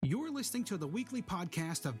listening to the weekly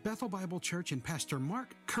podcast of Bethel Bible Church and Pastor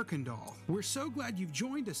Mark Kirkendall. We're so glad you've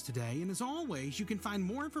joined us today, and as always, you can find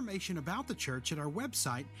more information about the church at our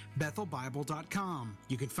website, bethelbible.com.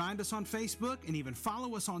 You can find us on Facebook and even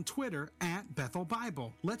follow us on Twitter at Bethel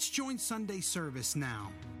Bible. Let's join Sunday service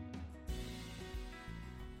now.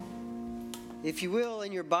 If you will,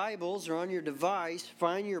 in your Bibles or on your device,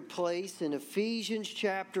 find your place in Ephesians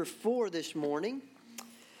chapter 4 this morning.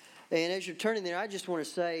 And as you're turning there, I just want to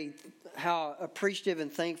say how appreciative and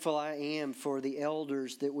thankful I am for the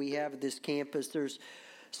elders that we have at this campus. There's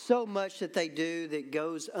so much that they do that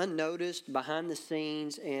goes unnoticed behind the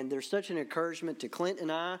scenes, and there's such an encouragement to Clint and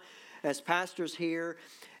I as pastors here,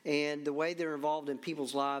 and the way they're involved in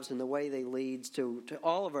people's lives and the way they lead. To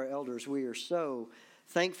all of our elders, we are so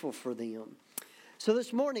thankful for them. So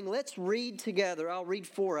this morning, let's read together. I'll read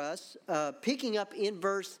for us, picking up in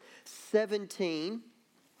verse 17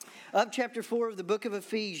 of chapter 4 of the book of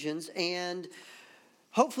Ephesians, and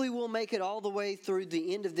hopefully we'll make it all the way through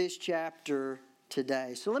the end of this chapter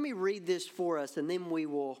today. So let me read this for us, and then we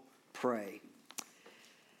will pray. It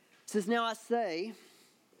says, "Now I say,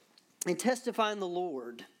 and testify in the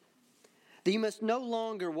Lord, that you must no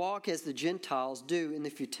longer walk as the Gentiles do in the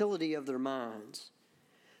futility of their minds.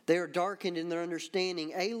 They are darkened in their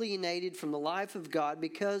understanding, alienated from the life of God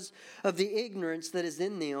because of the ignorance that is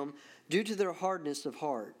in them due to their hardness of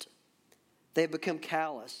heart. They have become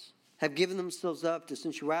callous, have given themselves up to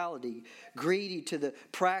sensuality, greedy to the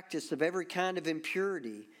practice of every kind of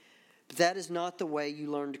impurity. But that is not the way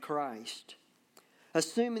you learned Christ.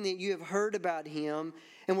 Assuming that you have heard about Him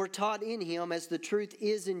and were taught in Him as the truth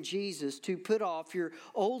is in Jesus, to put off your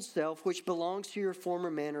old self which belongs to your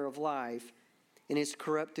former manner of life and is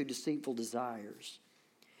corrupt through deceitful desires.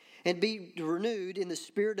 And be renewed in the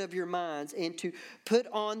spirit of your minds, and to put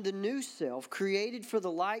on the new self, created for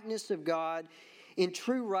the likeness of God in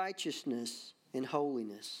true righteousness and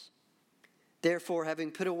holiness. Therefore,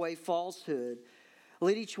 having put away falsehood,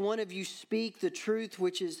 let each one of you speak the truth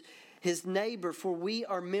which is his neighbor, for we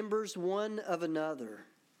are members one of another.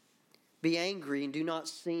 Be angry and do not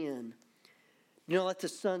sin. Do not let the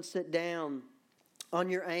sun set down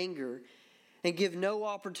on your anger, and give no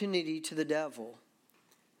opportunity to the devil.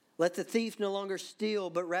 Let the thief no longer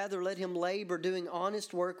steal, but rather let him labor, doing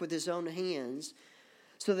honest work with his own hands,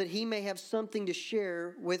 so that he may have something to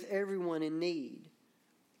share with everyone in need.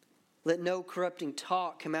 Let no corrupting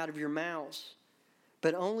talk come out of your mouths,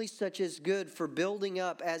 but only such as good for building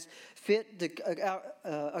up as fit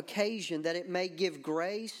the occasion, that it may give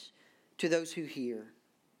grace to those who hear.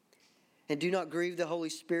 And do not grieve the Holy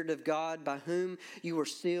Spirit of God, by whom you were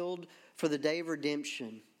sealed for the day of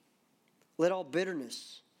redemption. Let all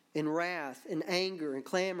bitterness and wrath and anger and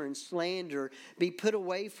clamor and slander be put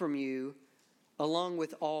away from you, along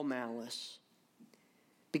with all malice.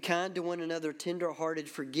 Be kind to one another, tender-hearted,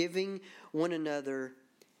 forgiving one another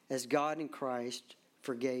as God in Christ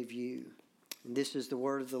forgave you." And this is the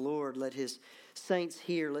word of the Lord. Let His saints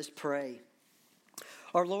hear. Let's pray.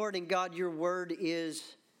 Our Lord and God, your word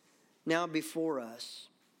is now before us.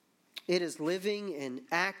 It is living and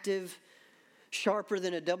active, sharper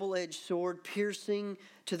than a double-edged sword, piercing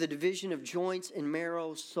to the division of joints and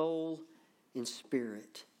marrow, soul and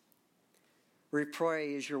spirit. We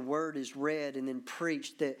pray as your word is read and then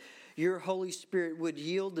preached, that your Holy Spirit would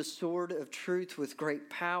yield the sword of truth with great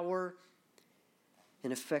power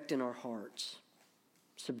and effect in our hearts,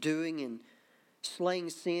 subduing and slaying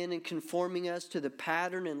sin and conforming us to the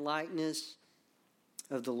pattern and likeness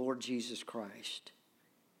of the Lord Jesus Christ,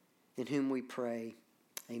 in whom we pray.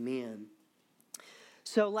 Amen.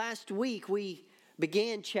 So last week we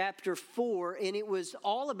began chapter 4, and it was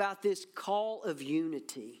all about this call of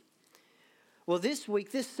unity. Well, this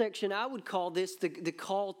week, this section, I would call this the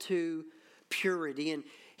call to purity. And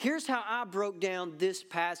here's how I broke down this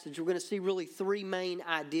passage. We're going to see really three main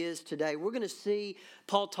ideas today. We're going to see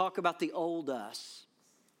Paul talk about the old us.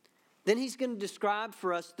 Then he's going to describe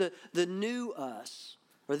for us the new us.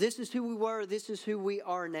 Or this is who we were, this is who we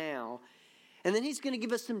are now. And then he's going to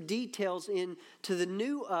give us some details into the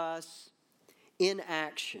new us in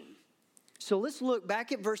action. So let's look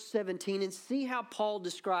back at verse 17 and see how Paul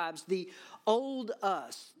describes the old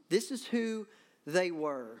us. This is who they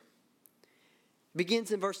were.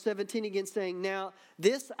 Begins in verse 17 again saying, "Now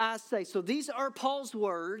this I say." So these are Paul's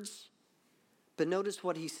words, but notice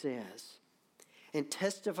what he says. "And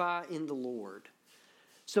testify in the Lord."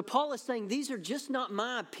 So Paul is saying these are just not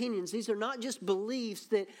my opinions. These are not just beliefs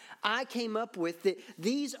that I came up with. That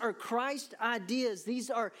these are Christ's ideas. These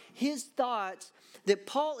are his thoughts that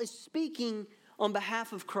Paul is speaking on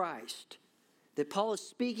behalf of Christ. That Paul is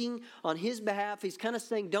speaking on his behalf. He's kind of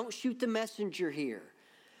saying, don't shoot the messenger here.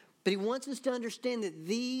 But he wants us to understand that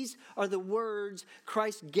these are the words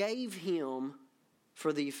Christ gave him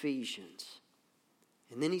for the Ephesians.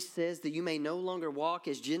 And then he says that you may no longer walk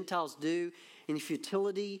as Gentiles do in the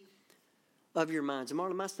futility of your minds.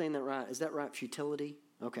 Marlon, am I saying that right? Is that right? Futility?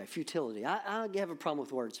 Okay, futility. I have a problem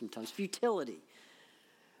with words sometimes. Futility.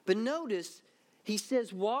 But notice, he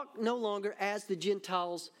says, walk no longer as the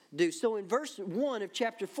Gentiles do. So in verse 1 of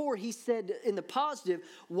chapter 4, he said in the positive,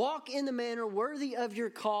 walk in the manner worthy of your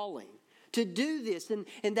calling. To do this,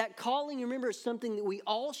 and that calling, remember, is something that we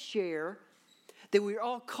all share, that we're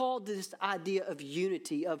all called to this idea of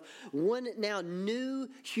unity, of one now new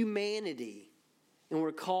humanity, and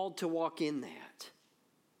we're called to walk in that.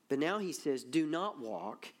 But now he says, do not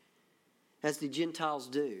walk as the Gentiles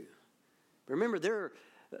do. Remember, there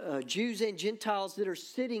are Jews and Gentiles that are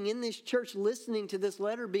sitting in this church listening to this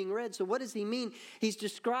letter being read. So what does he mean? He's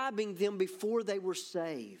describing them before they were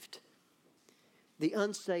saved. The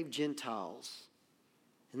unsaved Gentiles.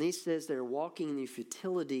 And he says they're walking in the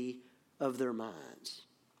futility of their minds.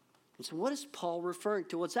 And so what is Paul referring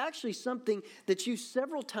to? Well, it's actually something that's used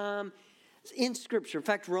several times in Scripture. In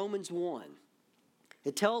fact, Romans 1.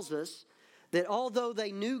 It tells us that although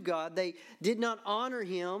they knew God, they did not honor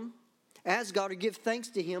him as God or give thanks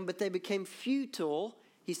to him, but they became futile,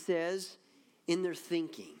 he says, in their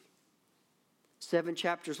thinking. 7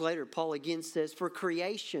 chapters later, Paul again says, for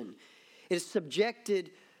creation, it is subjected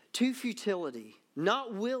to futility,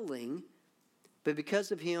 not willing, but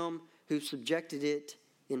because of him who subjected it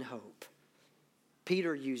in hope.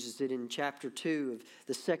 Peter uses it in chapter 2 of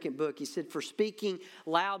the second book. He said, for speaking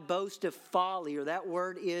loud boast of folly, or that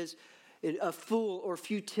word is a fool or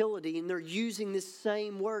futility, and they're using this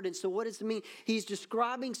same word. And so what does it mean? He's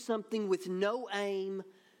describing something with no aim,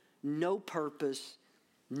 no purpose,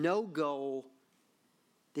 no goal,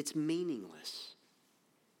 that's meaningless.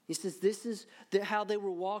 He says this is how they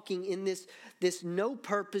were walking in this no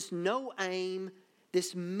purpose, no aim,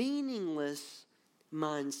 this meaningless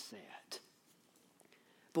mindset.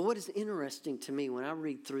 But what is interesting to me when I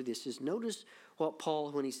read through this is notice what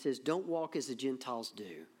Paul, when he says, don't walk as the Gentiles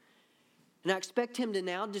do. And I expect him to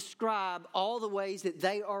now describe all the ways that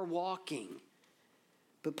they are walking.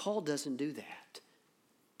 But Paul doesn't do that.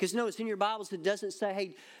 Because notice in your Bibles it doesn't say,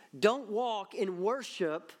 hey, don't walk and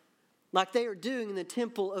worship like they are doing in the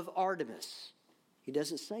temple of Artemis. He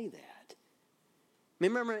doesn't say that.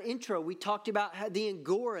 Remember in our intro, we talked about how the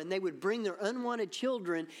Angora, and they would bring their unwanted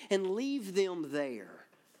children and leave them there.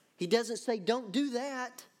 He doesn't say, don't do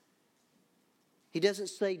that. He doesn't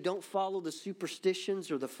say, don't follow the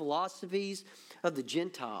superstitions or the philosophies of the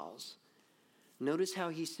Gentiles. Notice how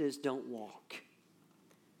he says, don't walk.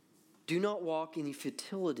 Do not walk in the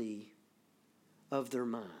futility of their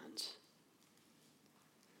minds.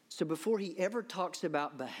 So before he ever talks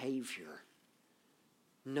about behavior,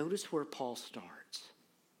 notice where Paul starts.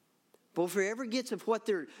 Before he ever gets of what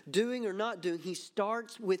they're doing or not doing, he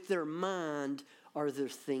starts with their mind or their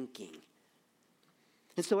thinking.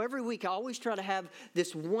 And so every week I always try to have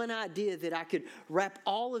this one idea that I could wrap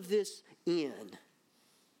all of this in.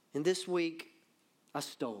 And this week I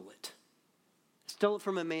stole it. I stole it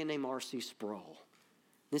from a man named R.C. Sproul.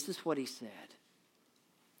 This is what he said.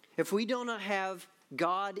 If we do not have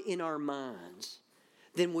God in our minds,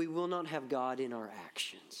 then we will not have God in our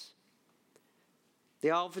actions. They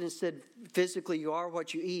often said, physically you are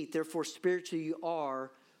what you eat, therefore spiritually you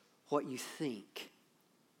are what you think.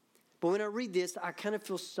 But when I read this, I kind of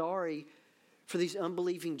feel sorry for these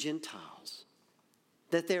unbelieving Gentiles,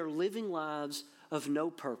 that they're living lives of no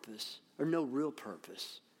purpose or no real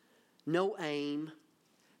purpose, no aim.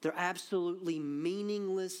 They're absolutely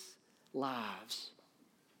meaningless lives.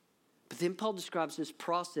 But then Paul describes this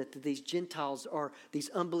process that these Gentiles these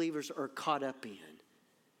unbelievers are caught up in.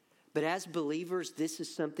 But as believers, this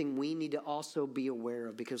is something we need to also be aware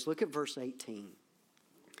of, because look at verse 18.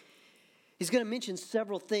 He's going to mention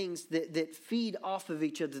several things that feed off of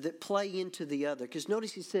each other, that play into the other. Because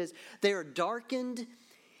notice he says, they are darkened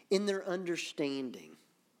in their understanding,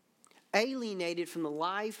 alienated from the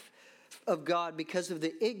life of God because of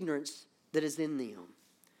the ignorance that is in them.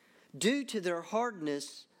 Due to their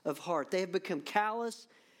hardness of heart, they have become callous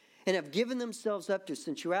and have given themselves up to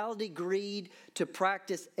sensuality, greed, to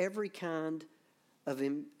practice every kind of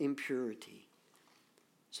impurity.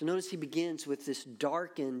 So notice he begins with this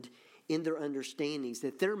darkened in their understandings,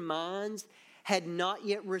 that their minds had not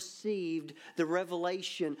yet received the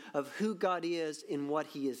revelation of who God is and what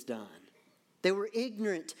he has done. They were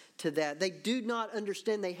ignorant to that. They do not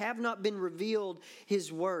understand. They have not been revealed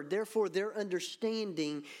his word. Therefore, their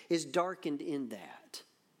understanding is darkened in that.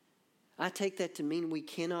 I take that to mean we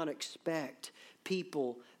cannot expect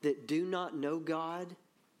people that do not know God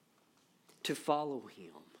to follow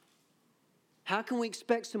Him? How can we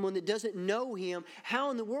expect someone that doesn't know Him,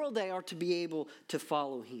 how in the world they are to be able to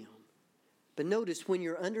follow Him? But notice, when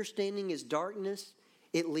your understanding is darkness,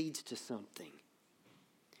 it leads to something.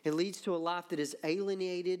 It leads to a life that is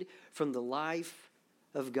alienated from the life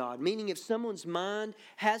of God. Meaning, if someone's mind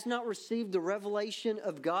has not received the revelation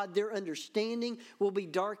of God, their understanding will be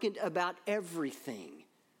darkened about everything.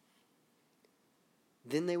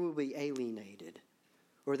 Then they will be alienated,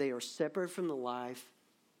 or they are separate from the life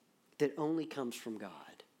that only comes from God.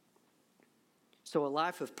 So a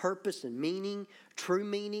life of purpose and meaning, true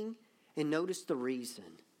meaning, and notice the reason.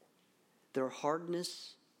 Their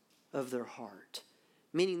hardness of their heart.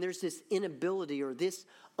 Meaning there's this inability or this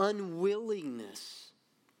unwillingness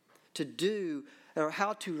to do or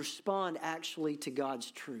how to respond actually to God's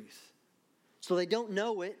truth. So they don't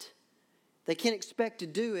know it. They can't expect to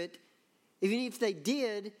do it. Even if they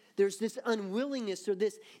did, there's this unwillingness or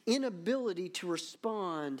this inability to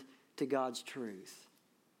respond to God's truth.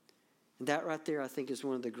 And that right there, I think, is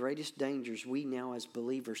one of the greatest dangers we now as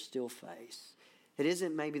believers still face. It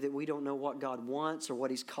isn't maybe that we don't know what God wants or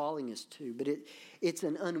what He's calling us to, but it's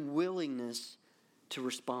an unwillingness to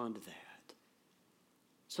respond to that.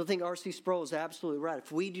 So I think R.C. Sproul is absolutely right.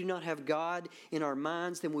 If we do not have God in our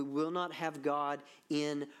minds, then we will not have God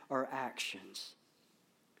in our actions.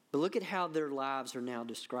 But look at how their lives are now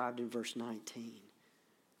described in verse 19.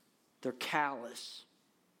 They're callous,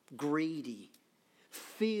 greedy,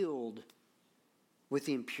 filled with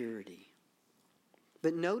impurity.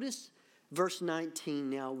 But notice verse 19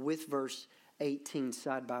 now with verse 18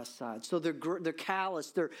 side by side. So they're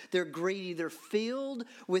callous, they're greedy, they're filled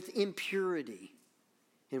with impurity.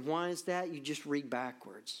 And why is that? You just read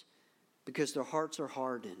backwards. Because their hearts are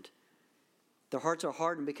hardened. Their hearts are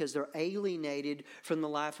hardened because they're alienated from the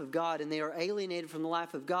life of God. And they are alienated from the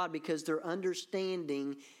life of God because their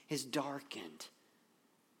understanding is darkened.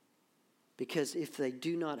 Because if they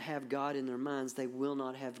do not have God in their minds, they will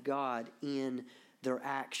not have God in their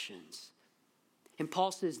actions. And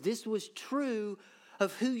Paul says this was true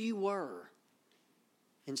of who you were.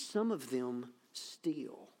 And some of them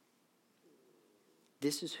still.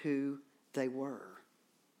 This is who they were.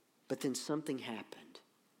 But then something happened.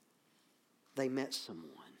 They met someone.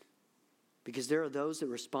 Because there are those that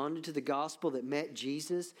responded to the gospel that met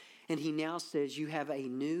Jesus. And he now says you have a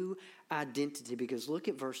new identity. Because look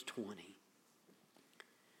at verse 20.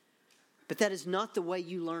 But that is not the way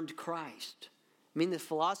you learned Christ. I mean, the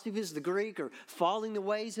philosophy of the Greek or following the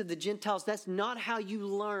ways of the Gentiles, that's not how you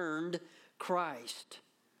learned Christ.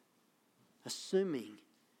 Assuming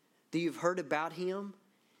that you've heard about Him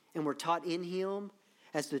and were taught in Him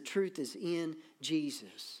as the truth is in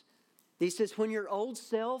Jesus. He says when your old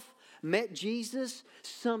self met Jesus,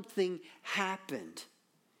 something happened.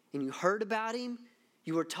 And you heard about Him,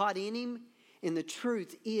 you were taught in Him, and the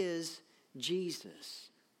truth is Jesus.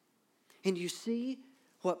 And you see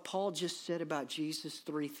what Paul just said about Jesus?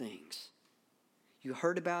 3 things. You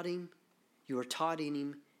heard about Him, you were taught in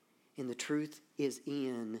Him, and the truth is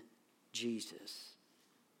in Jesus.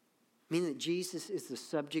 Meaning that Jesus is the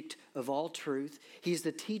subject of all truth. He is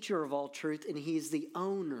the teacher of all truth, and He is the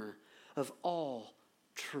owner of all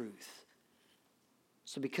truth.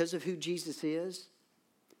 So because of who Jesus is,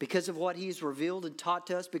 because of what He's revealed and taught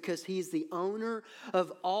to us, because He is the owner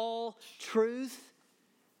of all truth,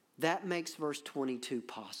 that makes verse 22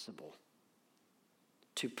 possible.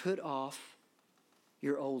 To put off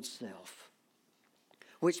your old self,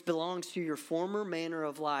 which belongs to your former manner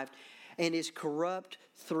of life and is corrupt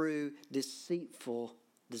through deceitful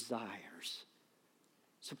desires.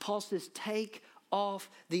 So Paul says, take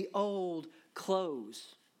off the old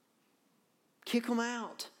clothes. Kick them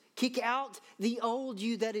out. Kick out the old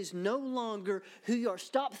you that is no longer who you are.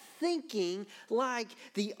 Stop thinking like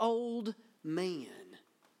the old man.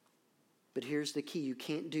 But here's the key. You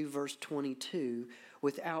can't do verse 22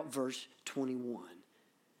 without verse 21.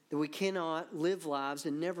 That we cannot live lives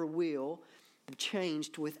and never will be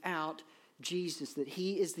changed without Jesus. That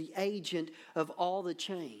He is the agent of all the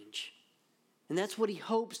change. And that's what He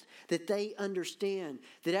hopes that they understand.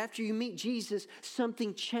 That after you meet Jesus,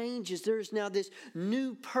 something changes. There is now this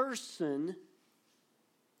new person.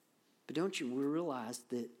 But don't you realize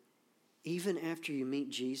that even after you meet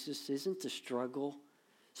Jesus, isn't the struggle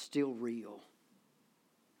still real?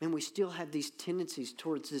 And we still have these tendencies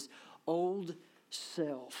towards this old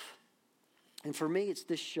self. And for me, it's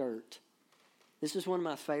this shirt. This is one of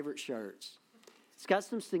my favorite shirts. It's got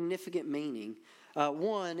some significant meaning.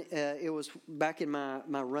 It was back in my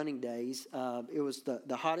running days. It was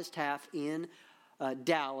the hottest half in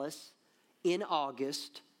Dallas in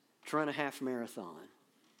August to run a half marathon.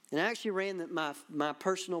 And I actually ran my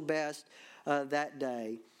personal best that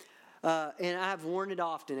day. And I've worn it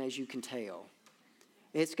often, as you can tell.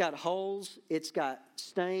 It's got holes. It's got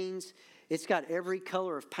stains. It's got every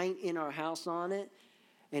color of paint in our house on it.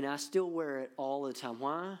 And I still wear it all the time.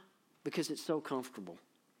 Why? Because it's so comfortable.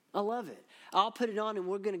 I love it. I'll put it on and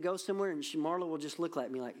we're going to go somewhere and Marla will just look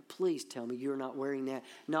at me like, please tell me you're not wearing that.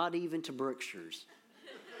 Not even to Brookshire's.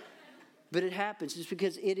 But it happens. It's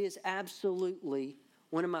because it is absolutely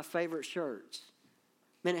one of my favorite shirts.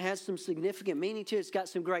 Man, it has some significant meaning to it. It's got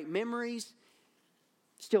some great memories.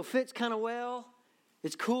 Still fits kind of well.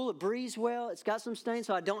 It's cool. It breathes well. It's got some stains,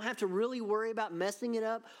 so I don't have to really worry about messing it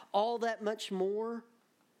up all that much more.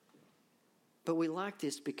 But we like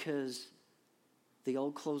this because the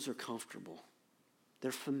old clothes are comfortable.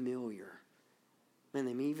 They're familiar. Man,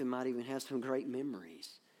 they might even have some great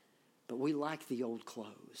memories. But we like the old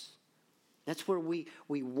clothes. That's where we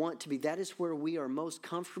want to be. That is where we are most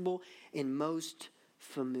comfortable and most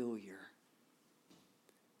familiar.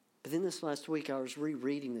 But then this last week I was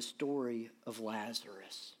rereading the story of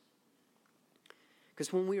Lazarus.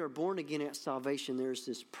 Because when we are born again at salvation, there's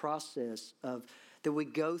this process that we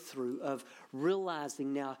go through of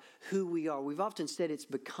realizing now who we are. We've often said it's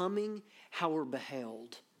becoming how we're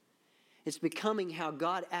beheld. It's becoming how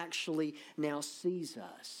God actually now sees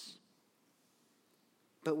us.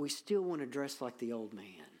 But we still want to dress like the old man.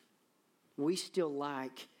 We still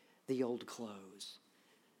like the old clothes.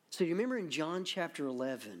 So you remember in John chapter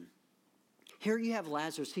 11, here you have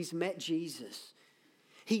Lazarus. He's met Jesus.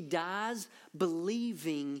 He dies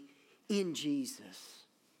believing in Jesus.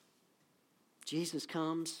 Jesus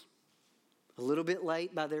comes a little bit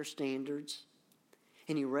late by their standards,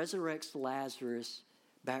 and he resurrects Lazarus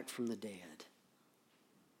back from the dead.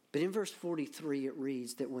 But in verse 43, it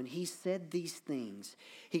reads that when he said these things,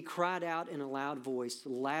 he cried out in a loud voice,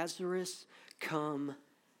 Lazarus, come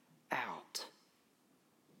out.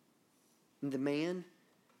 And the man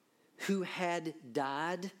who had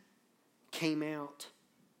died came out.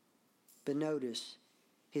 But notice,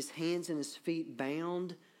 his hands and his feet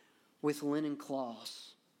bound with linen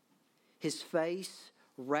cloths, his face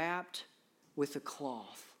wrapped with a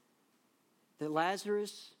cloth. That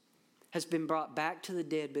Lazarus has been brought back to the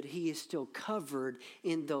dead, but he is still covered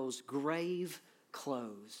in those grave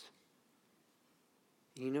clothes.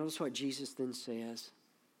 And you notice what Jesus then says?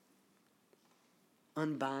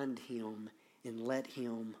 Unbind him and let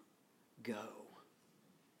him go.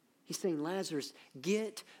 He's saying, Lazarus,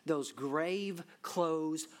 get those grave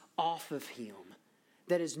clothes off of him.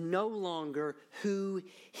 That is no longer who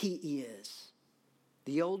he is.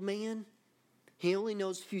 The old man, he only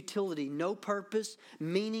knows futility, no purpose,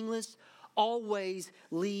 meaningless, always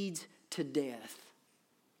leads to death.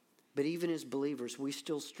 But even as believers, we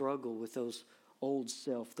still struggle with those old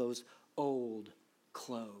self, those old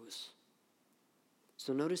clothes.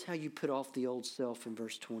 So notice how you put off the old self in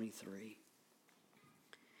verse 23.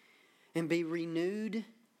 And be renewed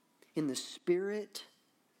in the spirit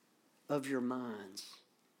of your minds.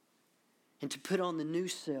 And to put on the new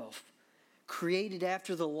self, created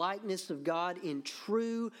after the likeness of God in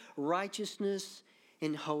true righteousness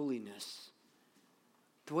and holiness.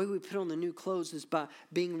 The way we put on the new clothes is by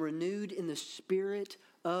being renewed in the spirit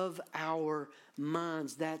of our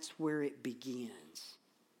minds. That's where it begins.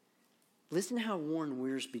 Listen how Warren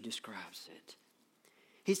Wiersbe describes it.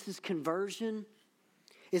 He says conversion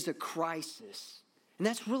is a crisis. And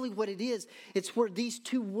that's really what it is. It's where these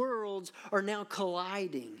two worlds are now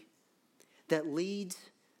colliding that leads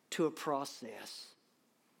to a process.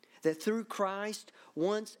 That through Christ,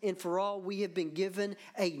 once and for all, we have been given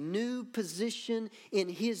a new position in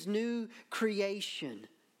his new creation.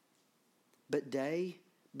 But day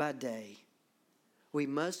by day, we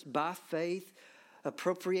must, by faith,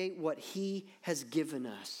 appropriate what he has given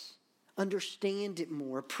us. Understand it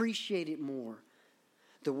more, appreciate it more.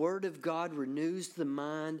 The Word of God renews the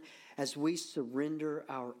mind as we surrender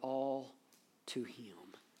our all to him.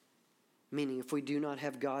 Meaning, if we do not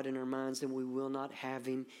have God in our minds, then we will not have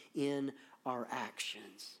him in our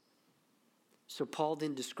actions. So Paul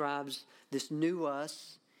then describes this new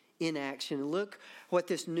us in action. Look what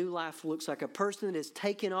this new life looks like. A person that has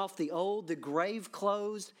taken off the old, the grave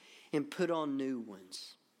clothes, and put on new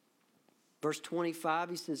ones. Verse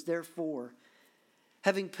 25, he says, therefore,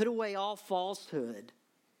 having put away all falsehood,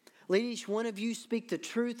 let each one of you speak the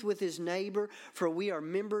truth with his neighbor, for we are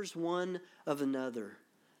members one of another.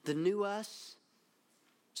 The new us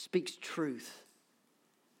speaks truth.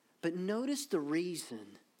 But notice the reason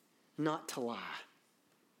not to lie.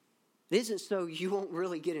 It isn't so you won't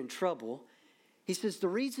really get in trouble. He says the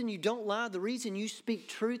reason you don't lie, the reason you speak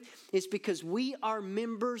truth is because we are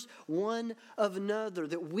members one of another,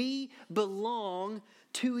 that we belong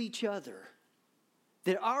to each other,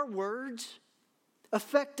 that our words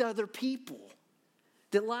affect other people,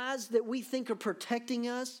 that lies that we think are protecting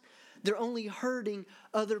us, they're only hurting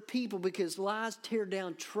other people because lies tear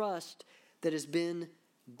down trust that has been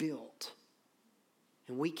built.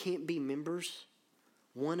 And we can't be members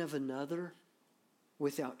one of another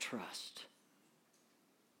without trust.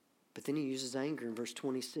 But then he uses anger in verse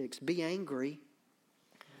 26. Be angry,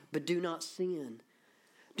 but do not sin.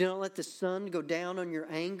 Do not let the sun go down on your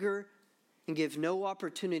anger and give no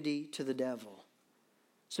opportunity to the devil.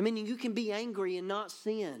 So meaning you can be angry and not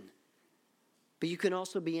sin, but you can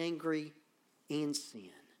also be angry and sin.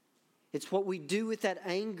 It's what we do with that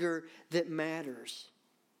anger that matters.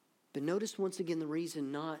 But notice once again the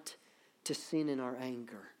reason not to sin in our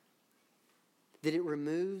anger. That it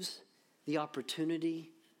removes the opportunity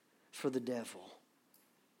for the devil.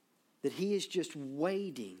 That he is just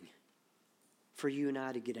waiting for you and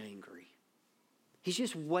I to get angry. He's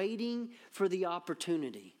just waiting for the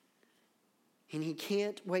opportunity. And he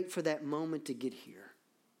can't wait for that moment to get here.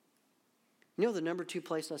 You know the number 2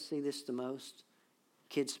 place I see this the most?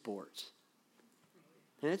 Kids' sports.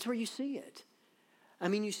 And that's where you see it. I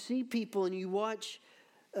mean, you see people and you watch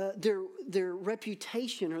their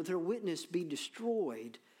reputation or their witness be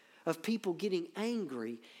destroyed of people getting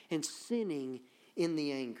angry and sinning in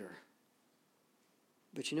the anger.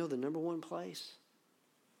 But you know the number 1 place?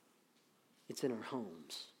 It's in our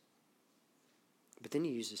homes. But then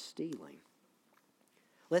he uses stealing.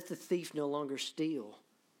 Let the thief no longer steal,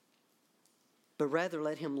 but rather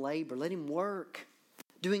let him labor, let him work,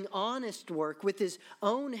 doing honest work with his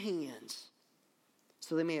own hands,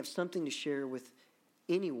 so they may have something to share with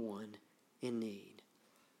anyone in need.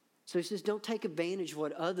 So he says, don't take advantage of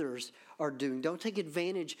what others are doing. Don't take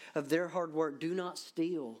advantage of their hard work. Do not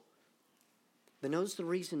steal. But notice the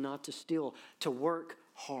reason not to steal: to work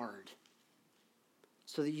hard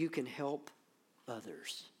so that you can help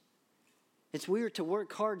others. It's weird to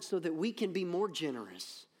work hard so that we can be more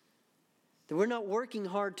generous. That we're not working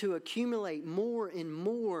hard to accumulate more and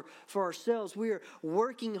more for ourselves. We are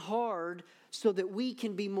working hard so that we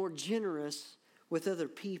can be more generous with other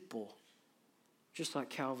people, just like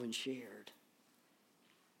Calvin shared.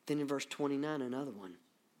 Then in verse 29, another one.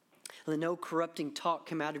 Let no corrupting talk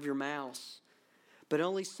come out of your mouths, but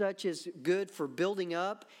only such as good for building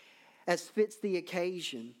up as fits the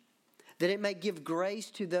occasion, that it may give grace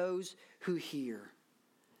to those who hear.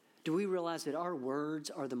 Do we realize that our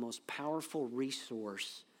words are the most powerful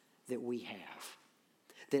resource that we have?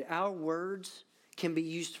 That our words can be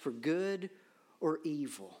used for good or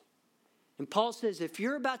evil. And Paul says if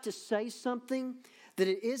you're about to say something that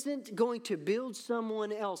it isn't going to build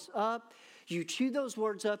someone else up, you chew those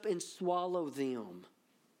words up and swallow them.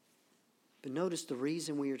 But notice the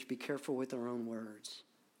reason we are to be careful with our own words.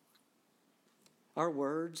 Our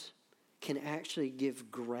words can actually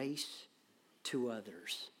give grace to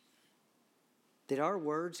others. That our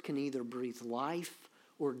words can either breathe life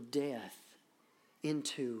or death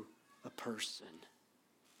into a person.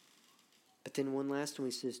 But then one last one,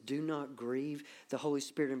 he says, do not grieve the Holy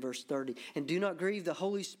Spirit in verse 30. And do not grieve the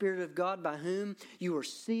Holy Spirit of God, by whom you are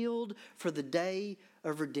sealed for the day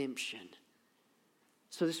of redemption.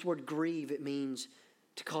 So this word grieve, it means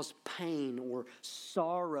to cause pain or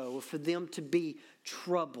sorrow, or for them to be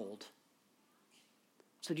troubled.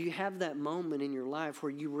 So do you have that moment in your life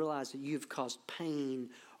where you realize that you've caused pain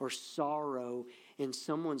or sorrow in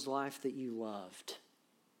someone's life that you loved?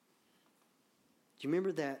 Do you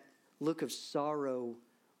remember that look of sorrow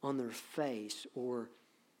on their face, or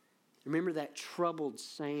remember that troubled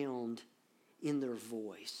sound in their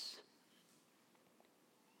voice?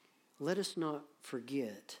 Let us not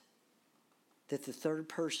forget that the third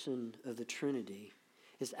person of the Trinity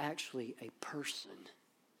is actually a person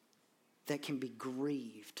that can be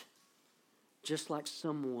grieved, just like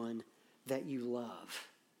someone that you love.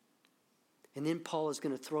 And then Paul is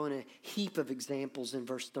going to throw in a heap of examples in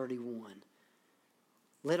verse 31.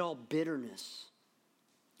 Let all bitterness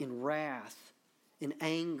and wrath and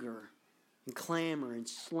anger and clamor and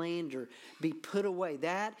slander be put away.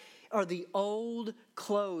 That are the old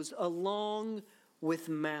clothes along with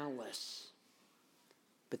malice.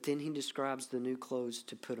 But then he describes the new clothes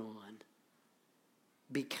to put on.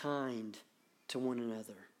 Be kind to one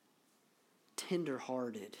another,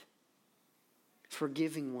 tender-hearted,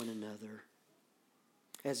 forgiving one another,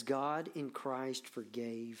 as God in Christ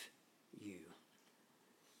forgave you.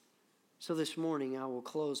 So this morning I will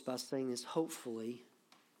close by saying this. Hopefully,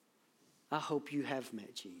 I hope you have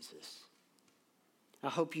met Jesus. I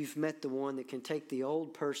hope you've met the one that can take the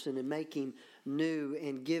old person and make him new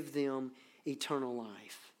and give them eternal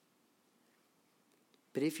life.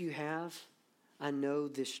 But if you have, I know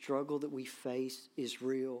this struggle that we face is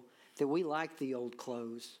real, that we like the old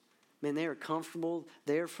clothes. Man, they are comfortable,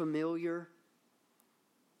 they're familiar,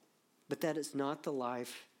 but that is not the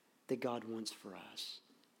life that God wants for us.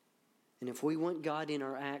 And if we want God in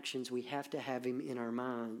our actions, we have to have Him in our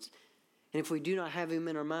minds. And if we do not have Him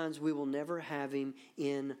in our minds, we will never have Him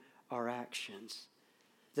in our actions.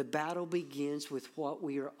 The battle begins with what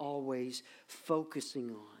we are always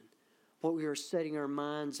focusing on, what we are setting our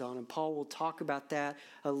minds on. And Paul will talk about that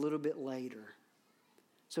a little bit later.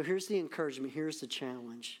 So here's the encouragement. Here's the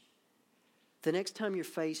challenge. The next time you're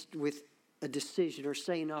faced with a decision or,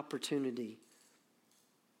 say, an opportunity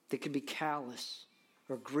that could be callous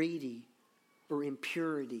or greedy or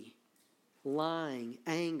impurity, lying,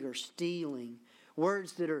 anger, stealing,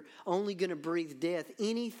 words that are only going to breathe death,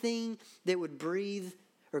 anything that would breathe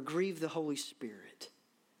or grieve the Holy Spirit,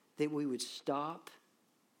 that we would stop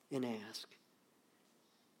and ask,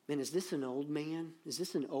 man, is this an old man? Is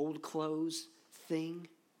this an old clothes thing?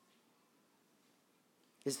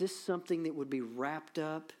 Is this something that would be wrapped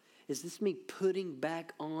up? Is this me putting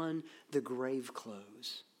back on the grave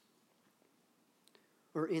clothes?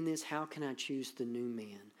 Or in this, how can I choose the new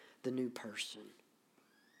man, the new person?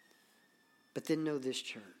 But then know this,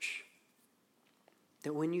 church,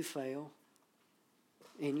 that when you fail,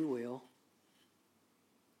 and you will,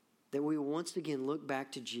 that we will once again look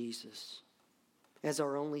back to Jesus as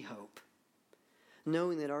our only hope,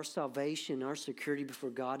 knowing that our salvation, our security before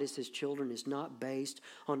God as His children is not based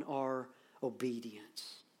on our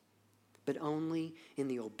obedience, but only in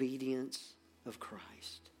the obedience of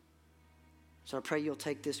Christ. So I pray you'll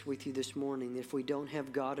take this with you this morning, that if we don't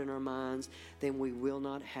have God in our minds, then we will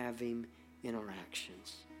not have Him in our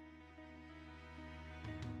actions.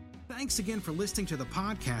 Thanks again for listening to the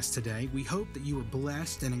podcast today. We hope that you were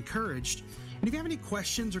blessed and encouraged. And if you have any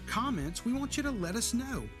questions or comments, we want you to let us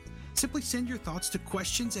know. Simply send your thoughts to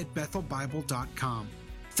questions@bethelbible.com.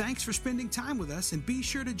 Thanks for spending time with us, and be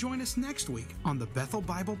sure to join us next week on the Bethel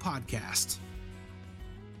Bible Podcast.